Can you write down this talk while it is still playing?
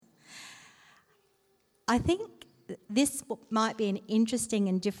I think this might be an interesting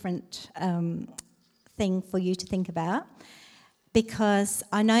and different thing for you to think about, because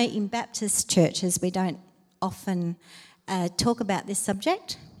I know in Baptist churches we don't often talk about this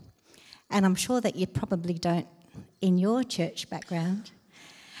subject, and I'm sure that you probably don't in your church background.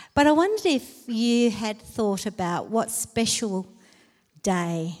 But I wondered if you had thought about what special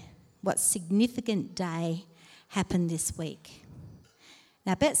day, what significant day happened this week.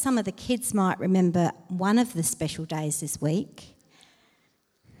 Now, I bet some of the kids might remember one of the special days this week.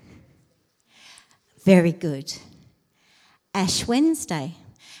 Very good. Ash Wednesday.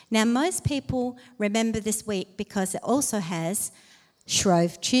 Now, most people remember this week because it also has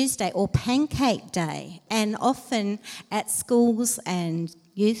Shrove Tuesday or Pancake Day. And often at schools and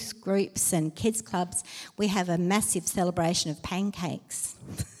youth groups and kids clubs, we have a massive celebration of pancakes.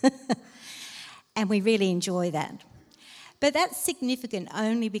 And we really enjoy that. But that's significant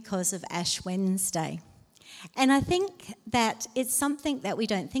only because of Ash Wednesday. And I think that it's something that we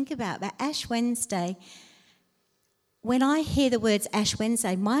don't think about. But Ash Wednesday, when I hear the words Ash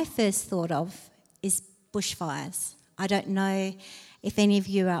Wednesday, my first thought of is bushfires. I don't know if any of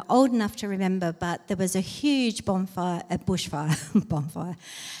you are old enough to remember, but there was a huge bonfire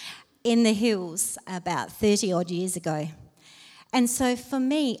in the hills about 30 odd years ago. And so for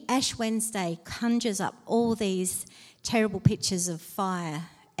me, Ash Wednesday conjures up all these terrible pictures of fire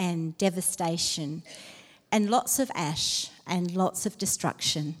and devastation and lots of ash and lots of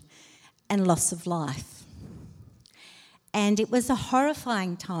destruction and loss of life. And it was a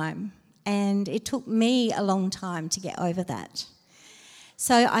horrifying time, and it took me a long time to get over that.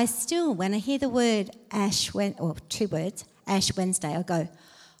 So I still, when I hear the word two words, Ash Wednesday, I go,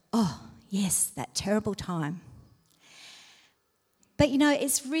 oh, yes, that terrible time. But, you know,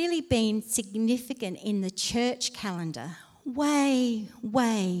 it's really been significant in the church calendar way,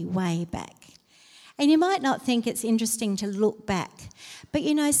 way, way back. And you might not think it's interesting to look back, but,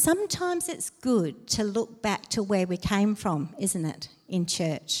 you know, sometimes it's good to look back to where we came from, isn't it, in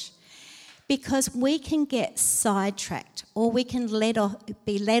church? Because we can get sidetracked, or we can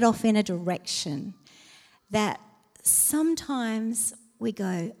be led off in a direction that sometimes we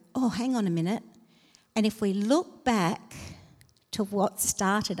go, oh, hang on a minute. And if we look back to what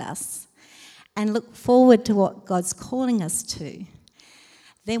started us and look forward to what God's calling us to,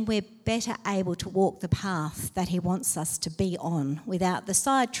 then we're better able to walk the path that he wants us to be on without the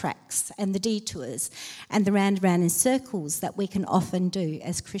sidetracks and the detours and the round in circles that we can often do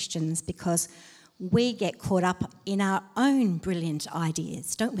as Christians, because we get caught up in our own brilliant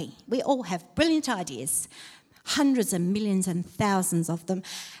ideas, don't we? We all have brilliant ideas, hundreds and millions and thousands of them,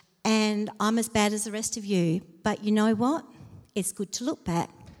 and I'm as bad as the rest of you. But you know what? It's good to look back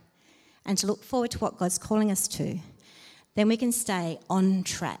and to look forward to what God's calling us to. Then we can stay on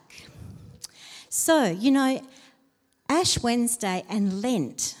track. So, you know, Ash Wednesday and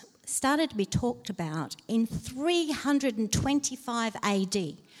Lent started to be talked about in 325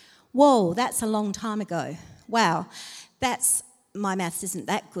 AD. Whoa, that's a long time ago. Wow, my maths isn't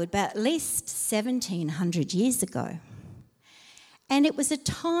that good, but at least 1700 years ago. And it was a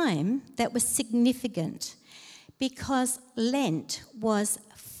time that was significant because Lent was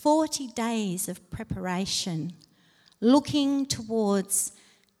 40 days of preparation looking towards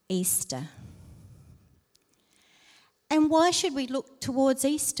Easter. And why should we look towards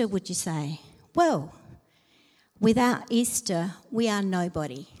Easter, would you say? Well, without Easter, we are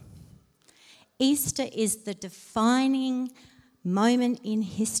nobody. Easter is the defining moment in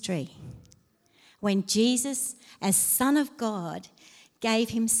history when Jesus, as Son of God, gave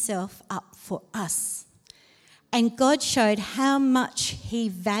himself up for us. And God showed how much he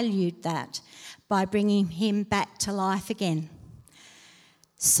valued that by bringing him back to life again.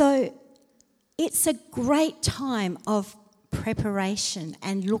 So it's a great time of preparation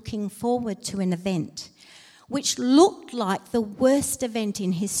and looking forward to an event which looked like the worst event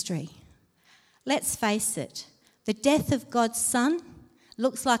in history. Let's face it, the death of God's Son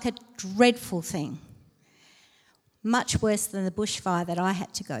looks like a dreadful thing, much worse than the bushfire that I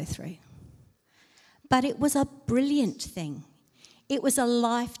had to go through. But it was a brilliant thing. It was a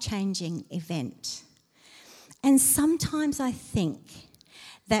life-changing event. And sometimes I think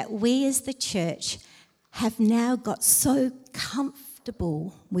that we as the church have now got so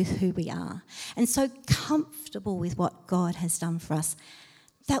comfortable with who we are and so comfortable with what God has done for us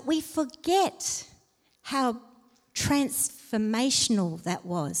that we forget how transformational that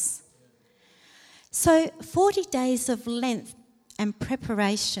was. So 40 days of Lent and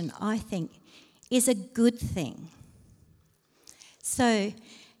preparation, I think, is a good thing. So,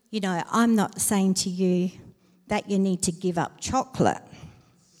 you know, I'm not saying to you that you need to give up chocolate.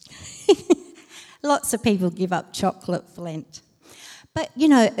 Lots of people give up chocolate for Lent. But, you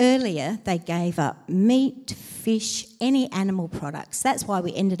know, earlier they gave up meat, fish, any animal products. That's why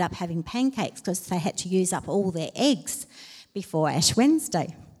we ended up having pancakes, because they had to use up all their eggs before Ash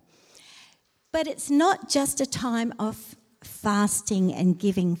Wednesday. But it's not just a time of fasting and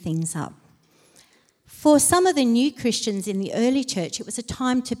giving things up. For some of the new Christians in the early church, it was a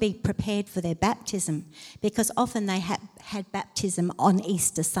time to be prepared for their baptism, because often they had baptism on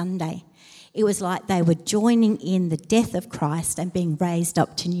Easter Sunday. It was like they were joining in the death of Christ and being raised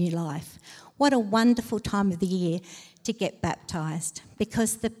up to new life. What a wonderful time of the year to get baptised,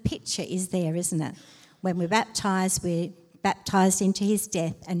 because the picture is there, isn't it? When we're baptised into his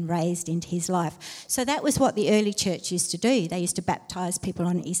death and raised into his life. So that was what the early church used to do. They used to baptise people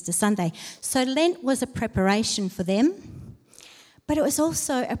on Easter Sunday. So Lent was a preparation for them, but it was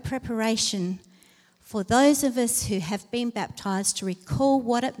also a preparation for those of us who have been baptised to recall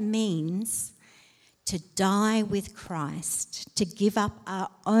what it means to die with Christ, to give up our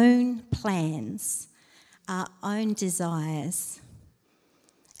own plans, our own desires,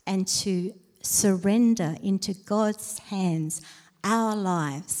 and to surrender into God's hands our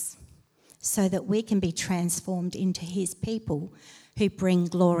lives so that we can be transformed into his people who bring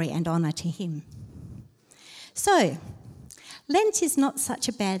glory and honour to him. So, Lent is not such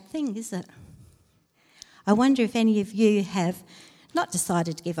a bad thing, is it? I wonder if any of you have not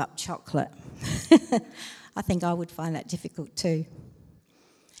decided to give up chocolate. I think I would find that difficult too.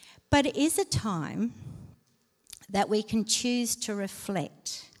 But it is a time that we can choose to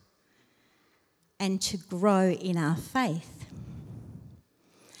reflect and to grow in our faith.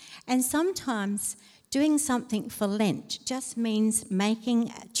 And sometimes doing something for Lent just means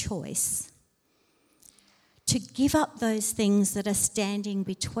making a choice to give up those things that are standing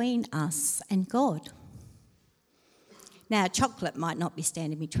between us and God. Now, chocolate might not be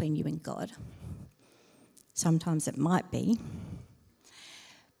standing between you and God. Sometimes it might be.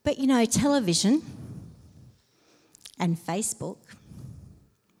 But, you know, television and Facebook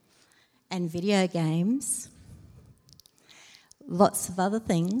and video games, lots of other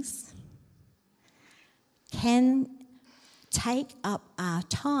things, can take up our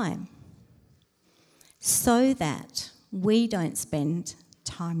time so that we don't spend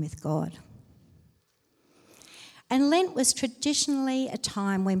time with God. And Lent was traditionally a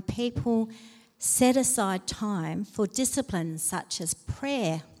time when people set aside time for disciplines such as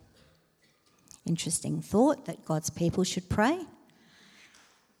prayer. Interesting thought that God's people should pray.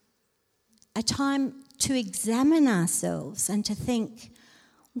 A time to examine ourselves and to think,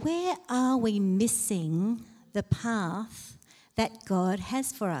 where are we missing the path that God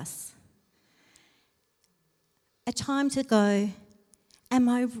has for us? A time to go, am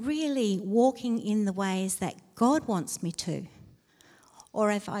I really walking in the ways that God wants me to?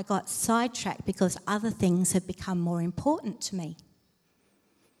 Or have I got sidetracked because other things have become more important to me?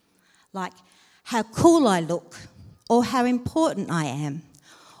 Like how cool I look, or how important I am,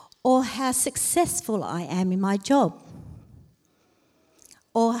 or how successful I am in my job,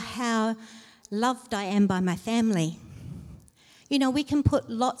 or how loved I am by my family. You know, we can put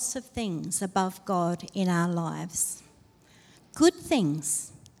lots of things above God in our lives. Good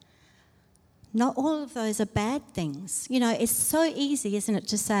things. Not all of those are bad things. You know, it's so easy, isn't it,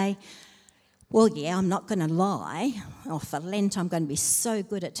 to say, well, yeah, I'm not going to lie, or for Lent I'm going to be so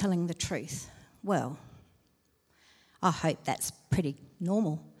good at telling the truth. Well, I hope that's pretty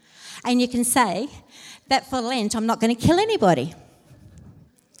normal. And you can say that for Lent I'm not going to kill anybody.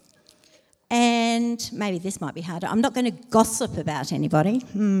 And maybe this might be harder. I'm not going to gossip about anybody.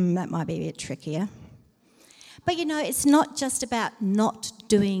 That might be a bit trickier. But, you know, it's not just about not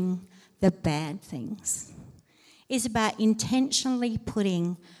doing the bad things. It's about intentionally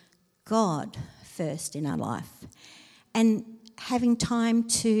putting God first in our life and having time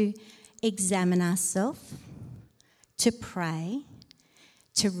to examine ourselves, to pray,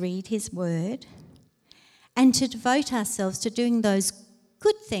 to read his word, and to devote ourselves to doing those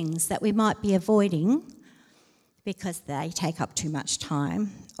good things that we might be avoiding because they take up too much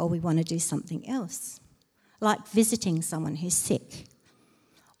time, or we want to do something else, like visiting someone who's sick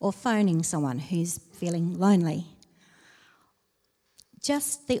or phoning someone who's feeling lonely.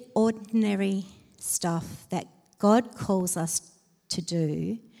 Just the ordinary stuff that God calls us to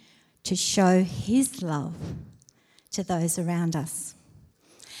do to show his love to those around us.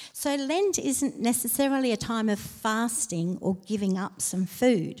 So Lent isn't necessarily a time of fasting or giving up some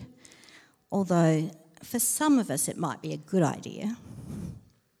food, although for some of us it might be a good idea.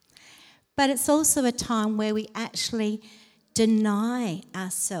 But it's also a time where we actually deny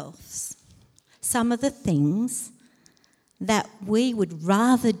ourselves some of the things that we would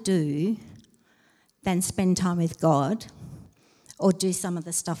rather do than spend time with God or do some of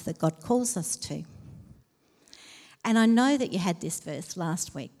the stuff that God calls us to. And I know that you had this verse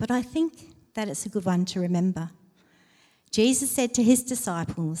last week, but I think that it's a good one to remember. Jesus said to his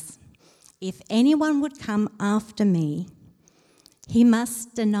disciples, "If anyone would come after me, he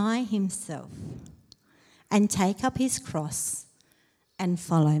must deny himself and take up his cross and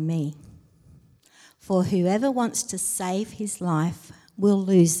follow me. For whoever wants to save his life will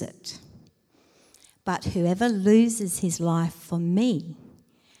lose it. But whoever loses his life for me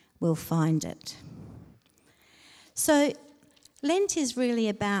will find it." So Lent is really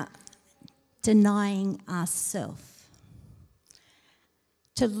about denying ourselves.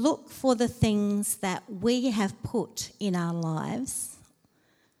 To look for the things that we have put in our lives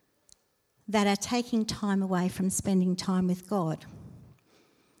that are taking time away from spending time with God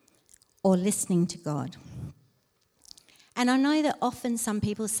or listening to God. And I know that often some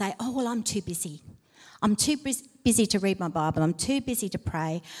people say, "Oh, well, I'm too busy. I'm too busy to read my Bible. I'm too busy to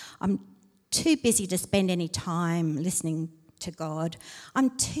pray. I'm too busy to spend any time listening to God.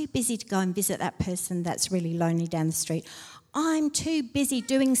 I'm too busy to go and visit that person that's really lonely down the street. I'm too busy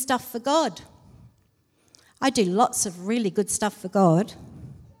doing stuff for God." I do lots of really good stuff for God.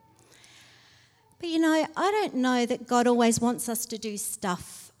 But I don't know that God always wants us to do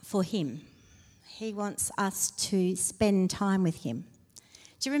stuff for him. He wants us to spend time with him.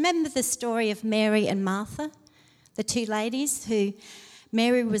 Do you remember the story of Mary and Martha, the two ladies who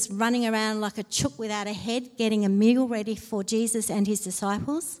Mary was running around like a chook without a head, getting a meal ready for Jesus and his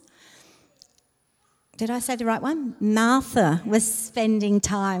disciples? Did I say the right one? Martha was spending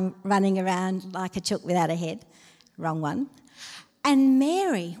time running around like a chook without a head. Wrong one. And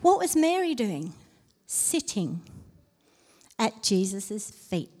Mary, what was Mary doing? Sitting at Jesus'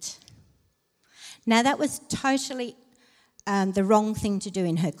 feet. Now, that was totally the wrong thing to do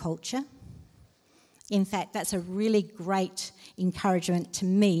in her culture. In fact, that's a really great encouragement to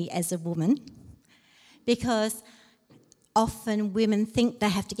me as a woman, because often women think they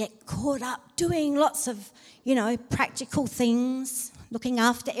have to get caught up doing lots of, practical things, looking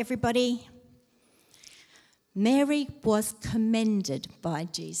after everybody. Mary was commended by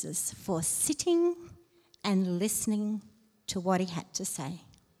Jesus for sitting and listening to what he had to say.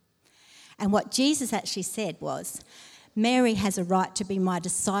 And what Jesus actually said was, "Mary has a right to be my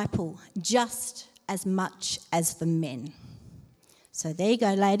disciple just as much as the men." So there you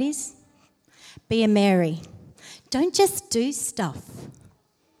go, ladies. Be a Mary. Don't just do stuff.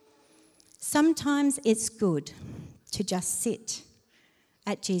 Sometimes it's good to just sit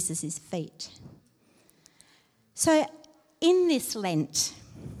at Jesus' feet. So in this Lent,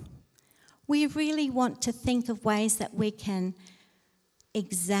 we really want to think of ways that we can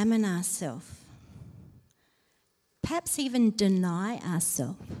examine ourselves, perhaps even deny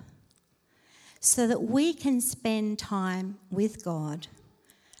ourselves, so that we can spend time with God,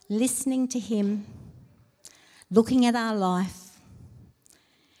 listening to him, looking at our life,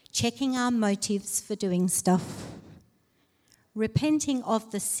 checking our motives for doing stuff, repenting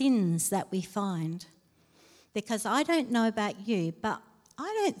of the sins that we find. Because I don't know about you, but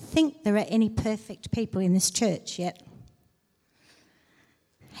I don't think there are any perfect people in this church yet.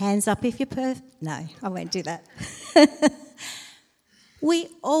 Hands up if you're perfect. No, I won't do that. We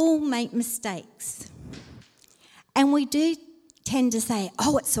all make mistakes. And we do tend to say,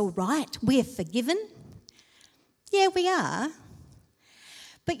 "Oh, it's all right, we're forgiven." Yeah, we are.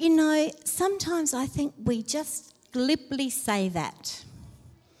 But sometimes I think we just glibly say that.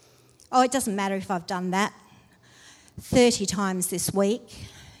 "Oh, it doesn't matter if I've done that 30 times this week.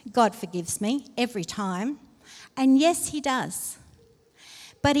 God forgives me every time." And yes, he does.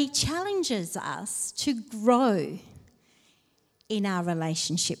 But he challenges us to grow in our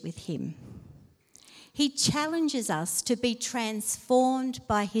relationship with him. He challenges us to be transformed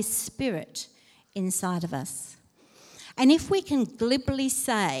by his Spirit inside of us. And if we can glibly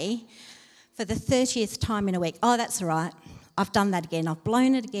say for the 30th time in a week, "Oh, that's all right, I've done that again, I've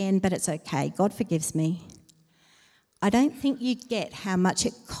blown it again, but it's okay, God forgives me," I don't think you get how much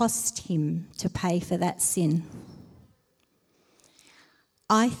it cost him to pay for that sin.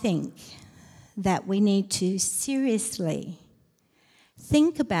 I think that we need to seriously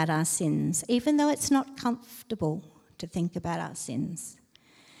think about our sins, even though it's not comfortable to think about our sins,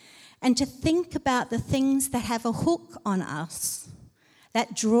 and to think about the things that have a hook on us,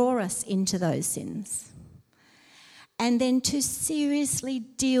 that draw us into those sins, and then to seriously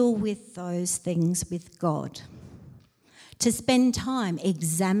deal with those things with God. To spend time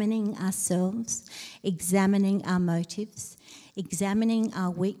examining ourselves, examining our motives, examining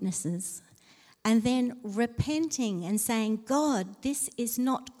our weaknesses, and then repenting and saying, "God, this is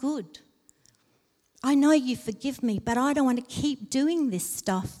not good. I know you forgive me, but I don't want to keep doing this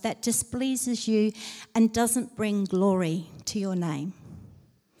stuff that displeases you and doesn't bring glory to your name.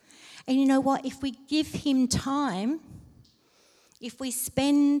 And you know what? If we give him time, if we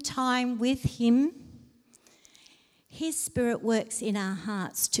spend time with him, his Spirit works in our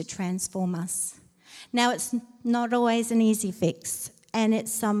hearts to transform us. Now, it's not always an easy fix, and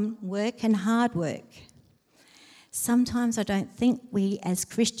it's some work and hard work. Sometimes I don't think we as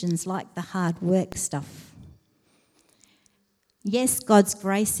Christians like the hard work stuff. Yes, God's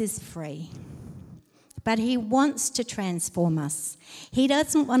grace is free, but he wants to transform us. He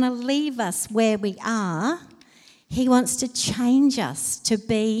doesn't want to leave us where we are. He wants to change us to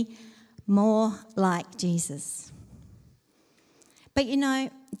be more like Jesus. But you know,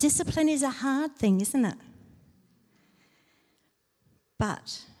 discipline is a hard thing, isn't it?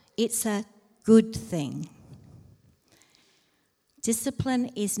 But it's a good thing. Discipline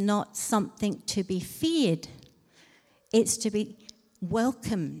is not something to be feared. It's to be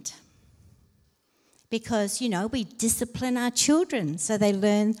welcomed. Because, you know, we discipline our children so they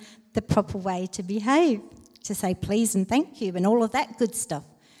learn the proper way to behave, to say please and thank you and all of that good stuff.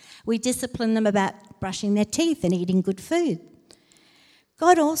 We discipline them about brushing their teeth and eating good food.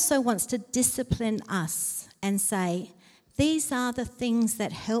 God also wants to discipline us and say, these are the things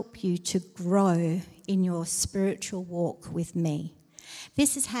that help you to grow in your spiritual walk with me.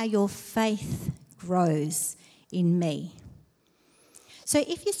 This is how your faith grows in me. So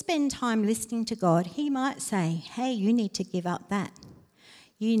if you spend time listening to God, he might say, hey, you need to give up that.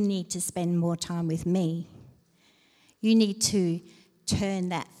 You need to spend more time with me. You need to turn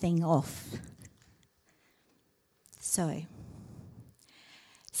that thing off. So,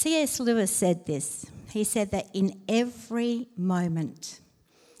 C.S. Lewis said this. He said that in every moment,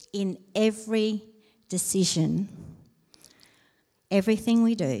 in every decision, everything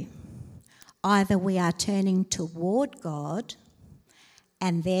we do, either we are turning toward God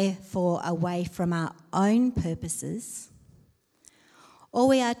and therefore away from our own purposes, or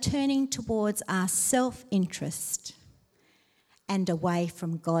we are turning towards our self-interest and away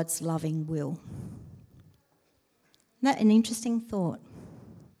from God's loving will. Isn't that an interesting thought?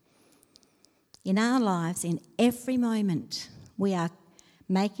 In our lives, in every moment, we are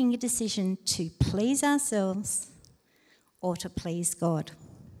making a decision to please ourselves or to please God.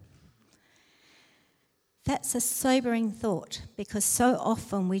 That's a sobering thought because so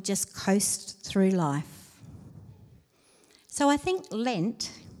often we just coast through life. So I think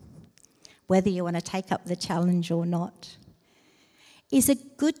Lent, whether you want to take up the challenge or not, is a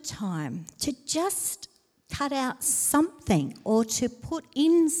good time to just cut out something or to put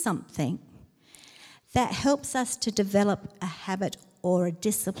in something that helps us to develop a habit or a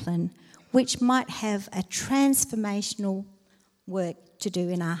discipline which might have a transformational work to do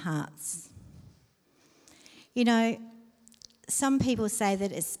in our hearts. You know, some people say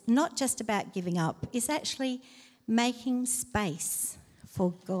that it's not just about giving up, it's actually making space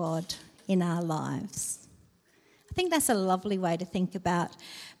for God in our lives. I think that's a lovely way to think about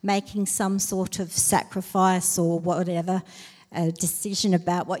making some sort of sacrifice or whatever, a decision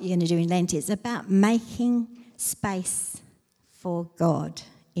about what you're going to do in Lent. It's about making space for God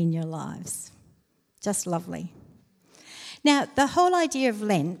in your lives. Just lovely. Now, the whole idea of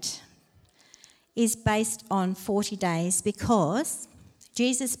Lent is based on 40 days because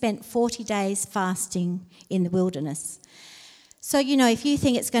Jesus spent 40 days fasting in the wilderness. So, you know, if you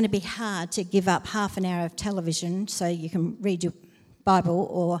think it's going to be hard to give up half an hour of television so you can read your Bible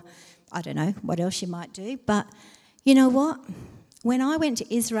or, I don't know, what else you might do, but you know what? When I went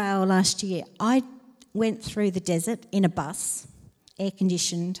to Israel last year, I went through the desert in a bus,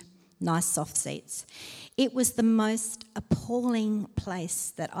 air-conditioned, nice soft seats. It was the most appalling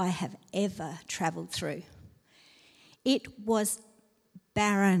place that I have ever travelled through. It was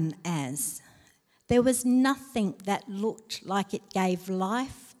barren as. There was nothing that looked like it gave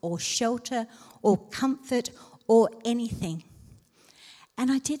life or shelter or comfort or anything.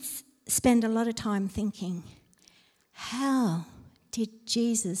 And I did spend a lot of time thinking, how did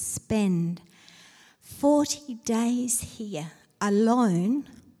Jesus spend 40 days here alone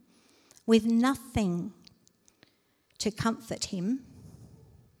with nothing to comfort him?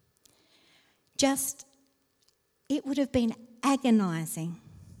 It would have been agonising.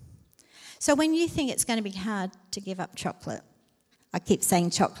 So when you think it's going to be hard to give up chocolate, I keep saying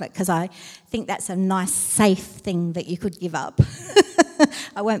chocolate because I think that's a nice, safe thing that you could give up.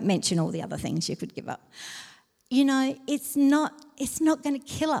 I won't mention all the other things you could give up. You know, it's not going to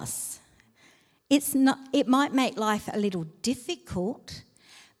kill us. It might make life a little difficult,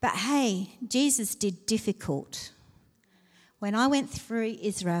 but hey, Jesus did difficult. When I went through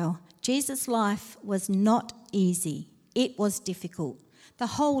Israel, Jesus' life was not easy. It was difficult. The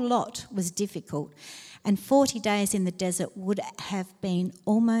whole lot was difficult. And 40 days in the desert would have been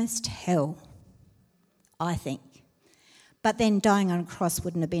almost hell, I think. But then dying on a cross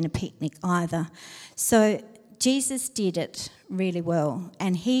wouldn't have been a picnic either. So Jesus did it really well.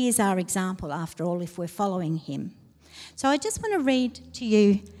 And he is our example, after all, if we're following him. So I just want to read to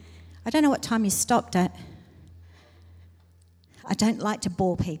you. I don't know what time you stopped at. I don't like to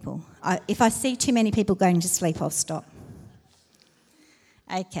bore people. If I see too many people going to sleep, I'll stop.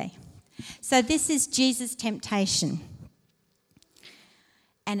 Okay. So this is Jesus' temptation.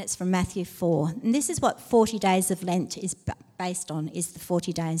 And it's from Matthew 4. And this is what 40 days of Lent is based on, is the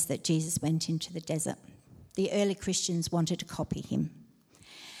 40 days that Jesus went into the desert. The early Christians wanted to copy him.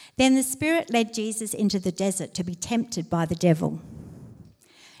 Then the Spirit led Jesus into the desert to be tempted by the devil.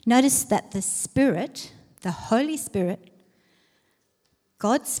 Notice that the Spirit, the Holy Spirit,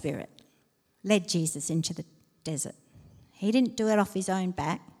 God's Spirit, led Jesus into the desert. He didn't do it off his own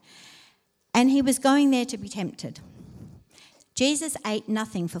back. And he was going there to be tempted. Jesus ate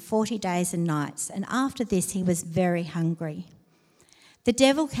nothing for 40 days and nights, and after this he was very hungry. The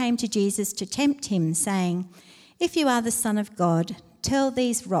devil came to Jesus to tempt him, saying, "If you are the Son of God, tell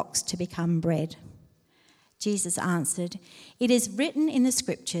these rocks to become bread." Jesus answered, "It is written in the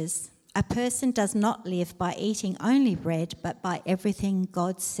Scriptures, a person does not live by eating only bread, but by everything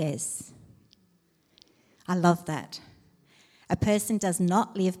God says." I love that. A person does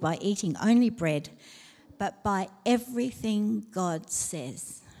not live by eating only bread, but by everything God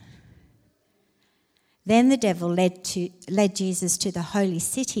says. Then the devil led Jesus to the holy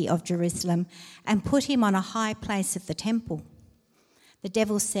city of Jerusalem and put him on a high place of the temple. The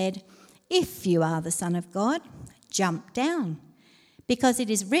devil said, "If you are the Son of God, jump down, because it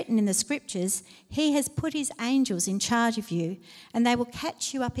is written in the Scriptures, he has put his angels in charge of you, and they will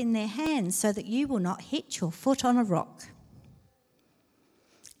catch you up in their hands so that you will not hit your foot on a rock."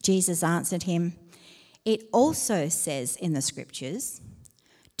 Jesus answered him, "It also says in the Scriptures,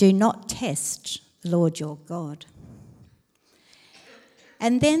 'Do not test the Lord your God.'"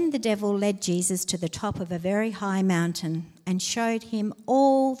 And then the devil led Jesus to the top of a very high mountain and showed him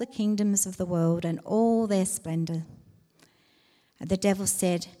all the kingdoms of the world and all their splendour. And the devil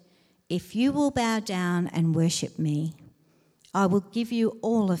said, "If you will bow down and worship me, I will give you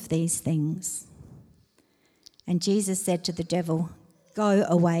all of these things." And Jesus said to the devil, "Go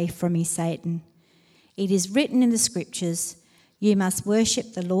away from me, Satan. It is written in the Scriptures, you must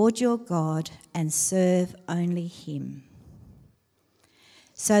worship the Lord your God and serve only him."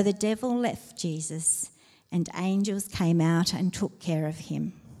 So the devil left Jesus, and angels came out and took care of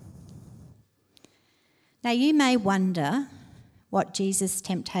him. Now you may wonder what Jesus'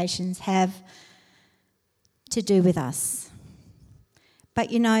 temptations have to do with us.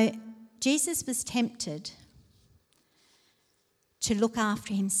 But you know, Jesus was tempted to look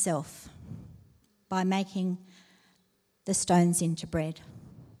after himself by making the stones into bread.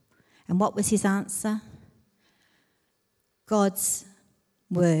 And what was his answer? God's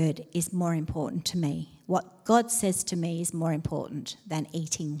word is more important to me. What God says to me is more important than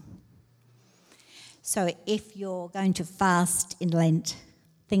eating. So if you're going to fast in Lent,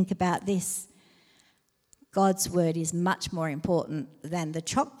 think about this. God's word is much more important than the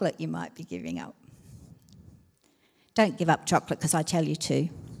chocolate you might be giving up. Don't give up chocolate because I tell you to,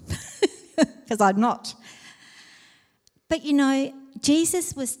 because I'm not. But you know,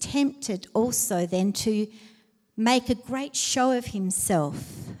 Jesus was tempted also then to make a great show of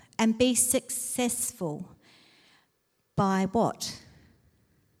himself and be successful by what?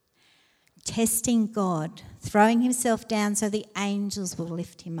 Testing God, throwing himself down so the angels will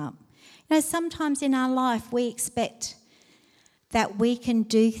lift him up. You know, sometimes in our life we expect that we can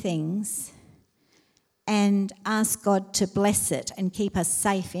do things and ask God to bless it and keep us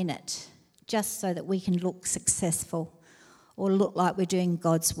safe in it, just so that we can look successful or look like we're doing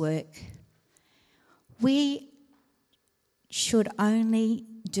God's work. We should only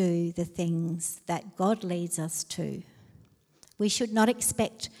do the things that God leads us to. We should not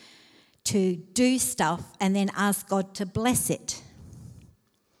expect to do stuff and then ask God to bless it.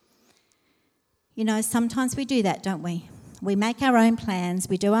 You know, sometimes we do that, don't we? We make our own plans,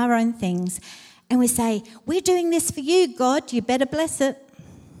 we do our own things, and we say, "We're doing this for you, God, you better bless it."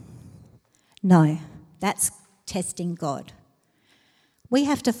 No, that's testing God. We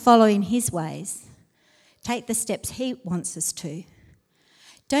have to follow in his ways, take the steps he wants us to.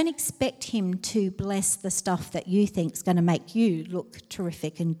 Don't expect him to bless the stuff that you think is going to make you look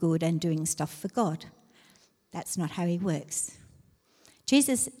terrific and good and doing stuff for God. That's not how he works.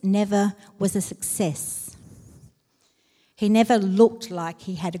 Jesus never was a success. He never looked like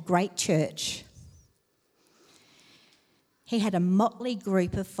he had a great church. He had a motley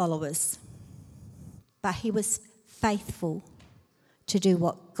group of followers, but he was faithful to do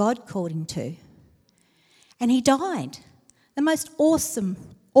what God called him to. And he died. The most awesome,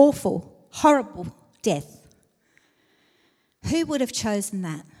 awful, horrible death. Who would have chosen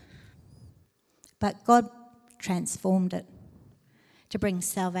that? But God transformed it to bring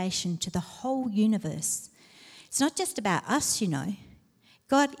salvation to the whole universe. It's not just about us, you know.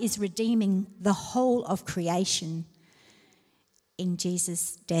 God is redeeming the whole of creation in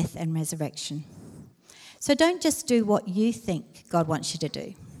Jesus' death and resurrection. So don't just do what you think God wants you to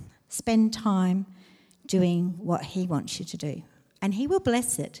do. Spend time doing what he wants you to do. And he will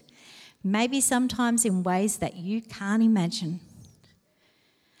bless it. Maybe sometimes in ways that you can't imagine.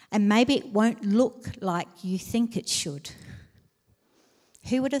 And maybe it won't look like you think it should.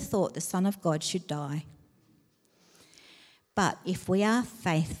 Who would have thought the Son of God should die? But if we are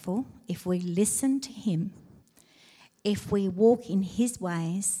faithful, if we listen to him, if we walk in his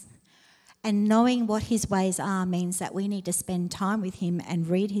ways, and knowing what his ways are means that we need to spend time with him and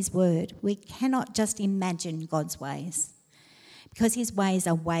read his word. We cannot just imagine God's ways because his ways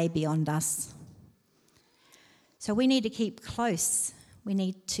are way beyond us. So we need to keep close. We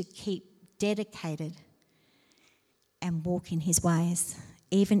need to keep dedicated and walk in his ways,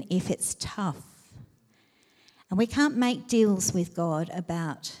 even if it's tough. And we can't make deals with God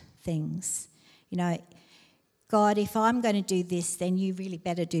about things. You know, God, if I'm going to do this, then you really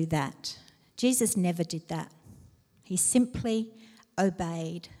better do that. Jesus never did that. He simply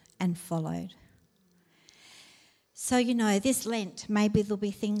obeyed and followed. So, you know, this Lent, maybe there'll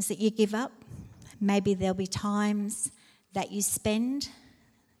be things that you give up. Maybe there'll be times that you spend,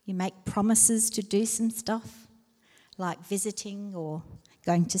 you make promises to do some stuff, like visiting or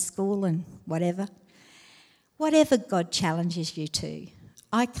going to school and whatever. Whatever God challenges you to,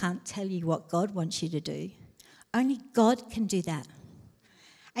 I can't tell you what God wants you to do. Only God can do that.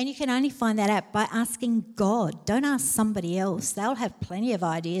 And you can only find that out by asking God. Don't ask somebody else. They'll have plenty of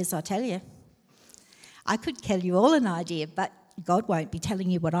ideas, I tell you. I could tell you all an idea, but God won't be telling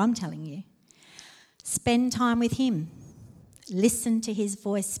you what I'm telling you. Spend time with him. Listen to his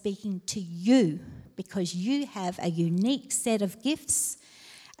voice speaking to you because you have a unique set of gifts,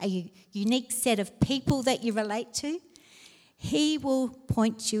 a unique set of people that you relate to. He will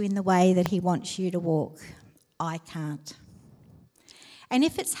point you in the way that he wants you to walk. I can't. And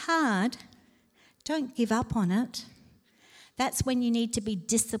if it's hard, don't give up on it. That's when you need to be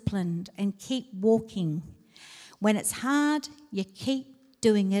disciplined and keep walking. When it's hard, you keep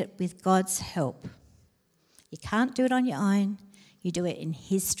doing it with God's help. You can't do it on your own. You do it in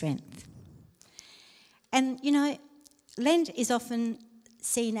his strength. And, you know, Lent is often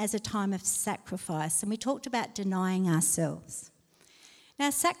seen as a time of sacrifice, and we talked about denying ourselves. Now,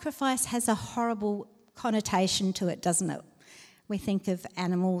 sacrifice has a horrible connotation to it, doesn't it? We think of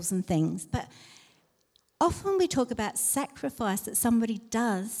animals and things, but often we talk about sacrifice that somebody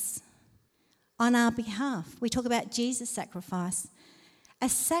does on our behalf. We talk about Jesus' sacrifice. A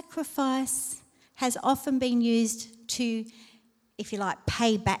sacrifice has often been used to, if you like,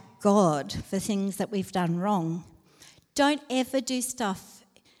 pay back God for things that we've done wrong. Don't ever do stuff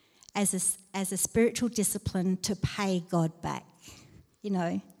as a spiritual discipline to pay God back. You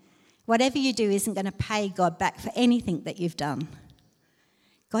know, whatever you do isn't going to pay God back for anything that you've done.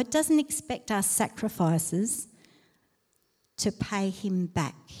 God doesn't expect our sacrifices to pay him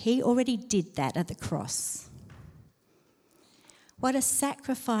back. He already did that at the cross. What a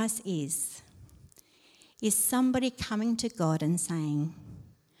sacrifice is somebody coming to God and saying,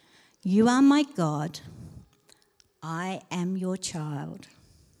 "You are my God, I am your child.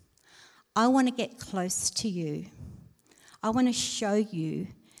 I want to get close to you. I want to show you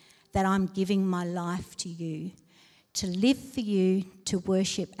that I'm giving my life to you, to live for you, to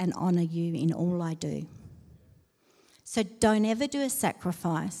worship and honour you in all I do." So don't ever do a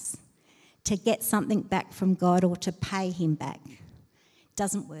sacrifice to get something back from God or to pay him back. It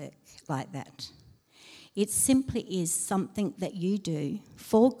doesn't work like that. It simply is something that you do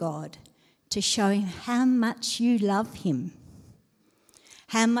for God to show him how much you love him,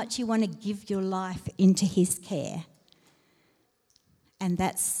 how much you want to give your life into his care. And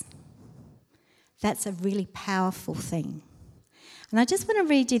that's a really powerful thing. And I just want to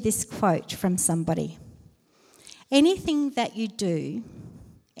read you this quote from somebody. Anything that you do,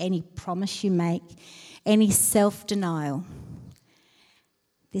 any promise you make, any self-denial,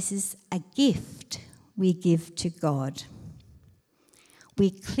 this is a gift we give to God. We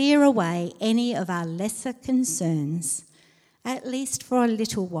clear away any of our lesser concerns, at least for a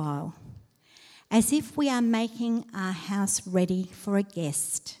little while, as if we are making our house ready for a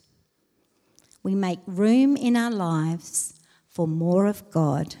guest. We make room in our lives for more of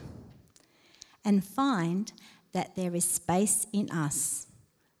God and find that there is space in us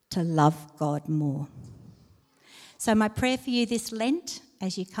to love God more. So my prayer for you this Lent,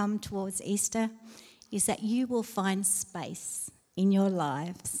 as you come towards Easter, is that you will find space in your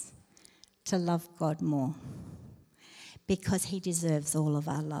lives to love God more, because he deserves all of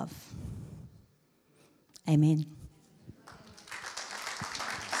our love. Amen.